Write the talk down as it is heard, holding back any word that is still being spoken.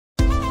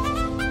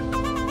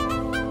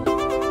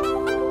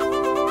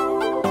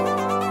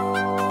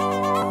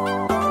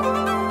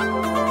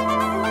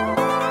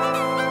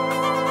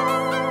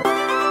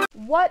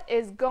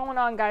is going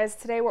on, guys?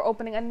 Today we're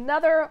opening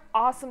another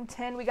awesome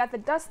tin. We got the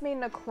Dusk Mane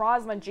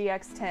Necrozma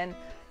GX tin.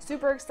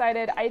 Super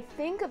excited. I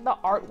think the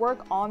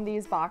artwork on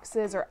these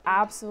boxes are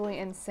absolutely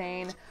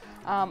insane.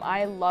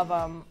 I love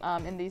them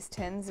in these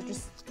tins. They're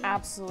just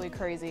absolutely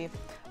crazy.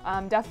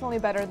 Definitely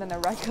better than the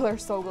regular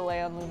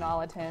Solgaleo and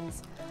Lunala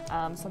tins.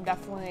 So I'm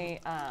definitely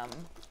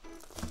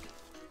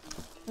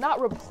not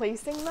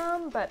replacing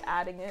them, but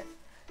adding it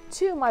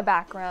to my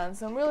background.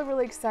 So I'm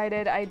really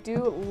excited. I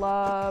do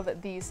love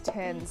these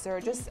tins. They're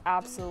just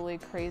absolutely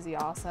crazy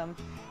awesome.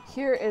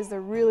 Here is the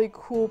really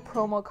cool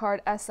promo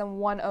card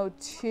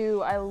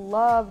SM102. I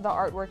love the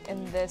artwork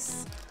in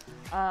this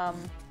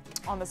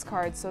on this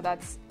card, so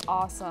that's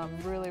awesome.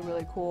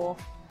 Really cool.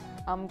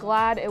 I'm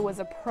glad it was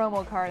a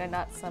promo card and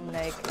not some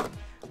like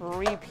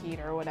repeat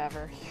or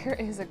whatever. Here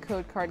is a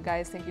code card,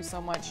 guys. Thank you so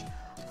much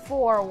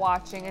for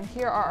watching, and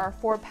here are our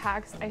 4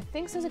 packs. I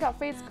think since we got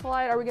Fates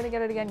Collide, are we gonna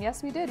get it again?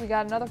 Yes, we did. We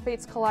got another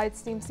Fates Collide,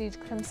 Steam Siege,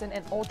 Crimson,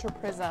 and Ultra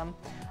Prism,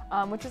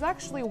 which is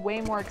actually way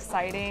more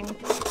exciting.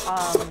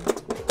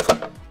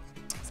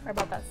 Sorry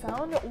about that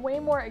sound. Way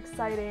more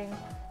exciting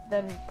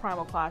than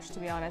Primal Clash, to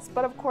be honest.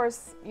 But of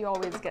course, you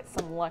always get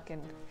some luck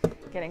in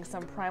getting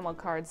some Primal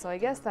cards. So I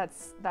guess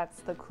that's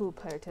the cool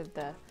part of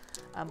the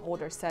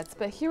older sets.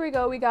 But here we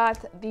go. We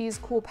got these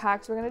cool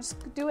packs. We're gonna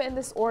just do it in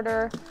this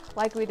order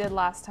like we did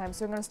last time.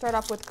 So we're gonna start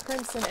off with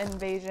Crimson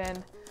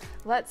Invasion.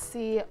 Let's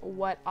see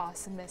what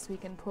awesomeness we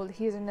can pull.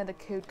 Here's another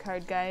code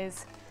card,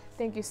 guys.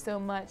 Thank you so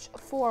much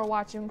for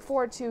watching.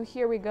 4-2,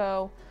 here we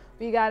go.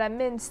 We got a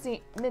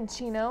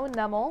Minccino,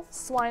 Nummel,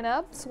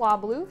 Swinub,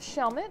 Swablu,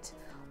 Shelmet,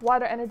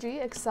 Water Energy,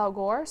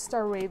 Excelgor,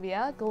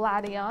 Staravia,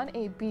 Gladion,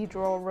 a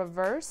Beedrill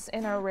reverse,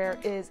 and our rare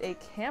is a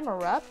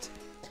Camerupt.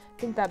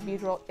 I think that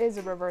Beedrill is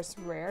a reverse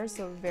rare,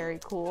 so very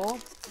cool.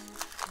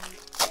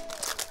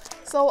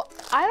 So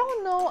I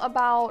don't know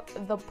about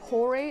the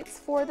pull rates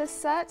for this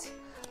set,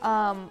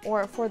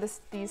 or for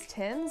these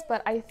tins,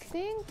 but I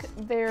think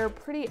they're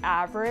pretty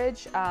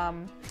average,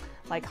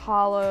 like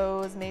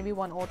hollows, maybe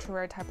one ultra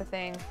rare type of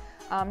thing.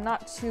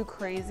 Not too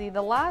crazy.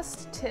 The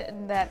last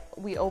tin that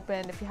we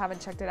opened, if you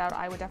haven't checked it out,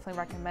 I would definitely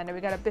recommend it.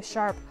 We got a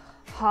Bisharp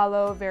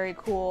hollow, very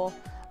cool.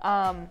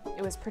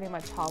 It was pretty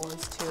much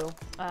hollows too,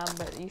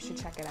 but you should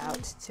check it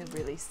out to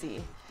really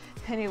see.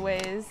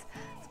 Anyways,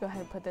 let's go ahead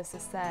and put this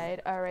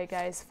aside. All right,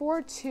 guys,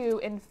 4-2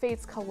 in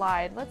Fates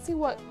Collide. Let's see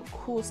what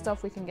cool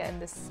stuff we can get in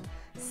this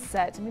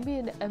set. Maybe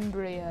an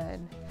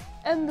Embryon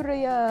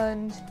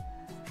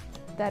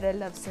that I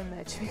love so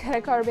much. We got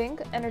a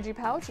Carbink, Energy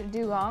Pouch,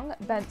 Dugong,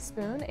 Bent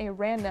Spoon, a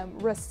random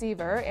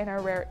receiver, and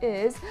our rare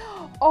is,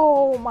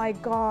 oh my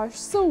gosh,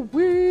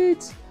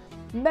 sweet!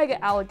 Mega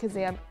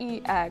Alakazam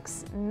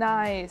EX,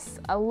 nice.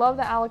 I love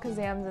the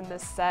Alakazams in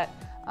this set,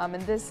 and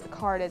this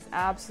card is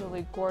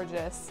absolutely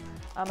gorgeous.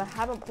 I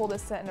haven't pulled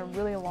this set in a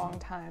really long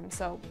time,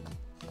 so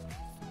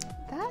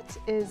that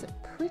is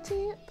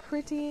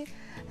pretty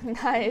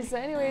nice. So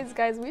anyways,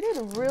 guys, we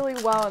did really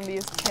well in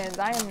these tins.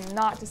 I am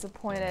not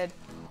disappointed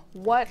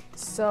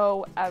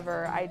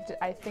whatsoever. I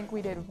think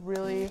we did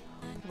really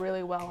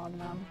well on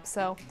them.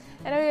 So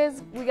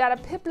anyways, we got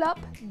a Piplup,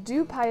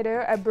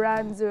 Dewpider, a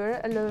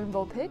Bronzor, a Lone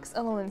Vulpix,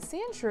 a Lone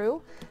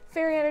Sandshrew,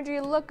 Fairy Energy,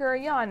 Looker,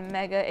 Yon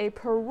Mega, a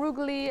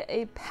Perugly,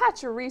 a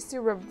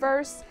Pachirisu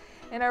reverse,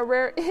 and our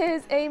rare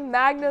is a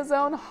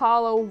Magnezone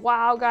hollow.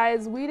 Wow,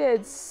 guys, we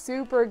did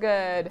super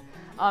good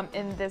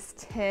in this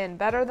tin,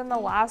 better than the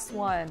last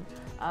one.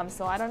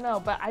 So I don't know,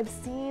 but I've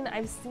seen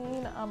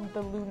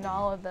the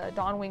Lunala, the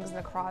Dawn Wings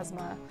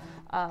Necrozma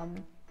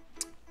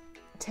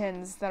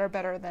tins that are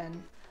better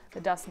than the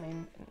Dusk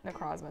Mane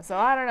Necrozma. So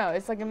I don't know,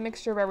 it's like a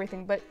mixture of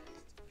everything, but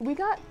we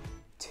got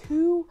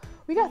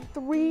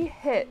 3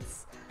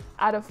 hits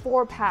out of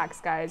 4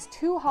 packs, guys.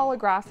 2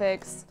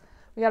 holographics.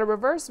 We got a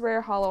reverse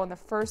rare hollow in the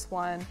first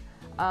one,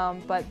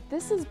 but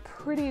this is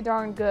pretty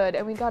darn good,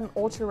 and we got an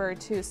ultra rare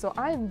too, so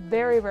I'm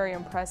very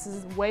impressed. This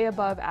is way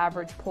above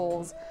average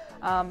pulls.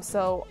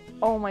 So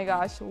oh my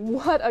gosh,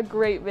 what a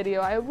great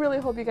video. I really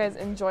hope you guys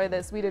enjoy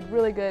this. We did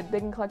really good.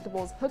 Big and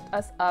Collectibles hooked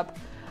us up.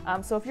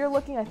 So if you're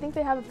looking, I think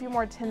they have a few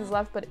more tins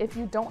left, but if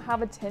you don't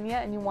have a tin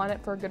yet and you want it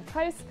for a good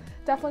price,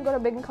 definitely go to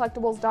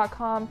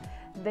bigandcollectibles.com.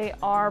 They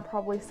are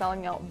probably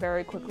selling out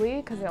very quickly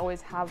because they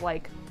always have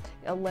like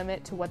a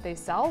limit to what they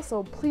sell,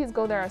 so please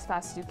go there as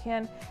fast as you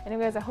can.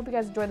 Anyways, I hope you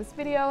guys enjoyed this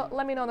video.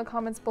 Let me know in the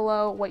comments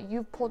below what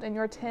you've pulled in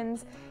your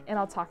tins, and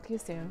I'll talk to you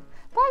soon.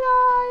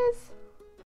 Bye, guys!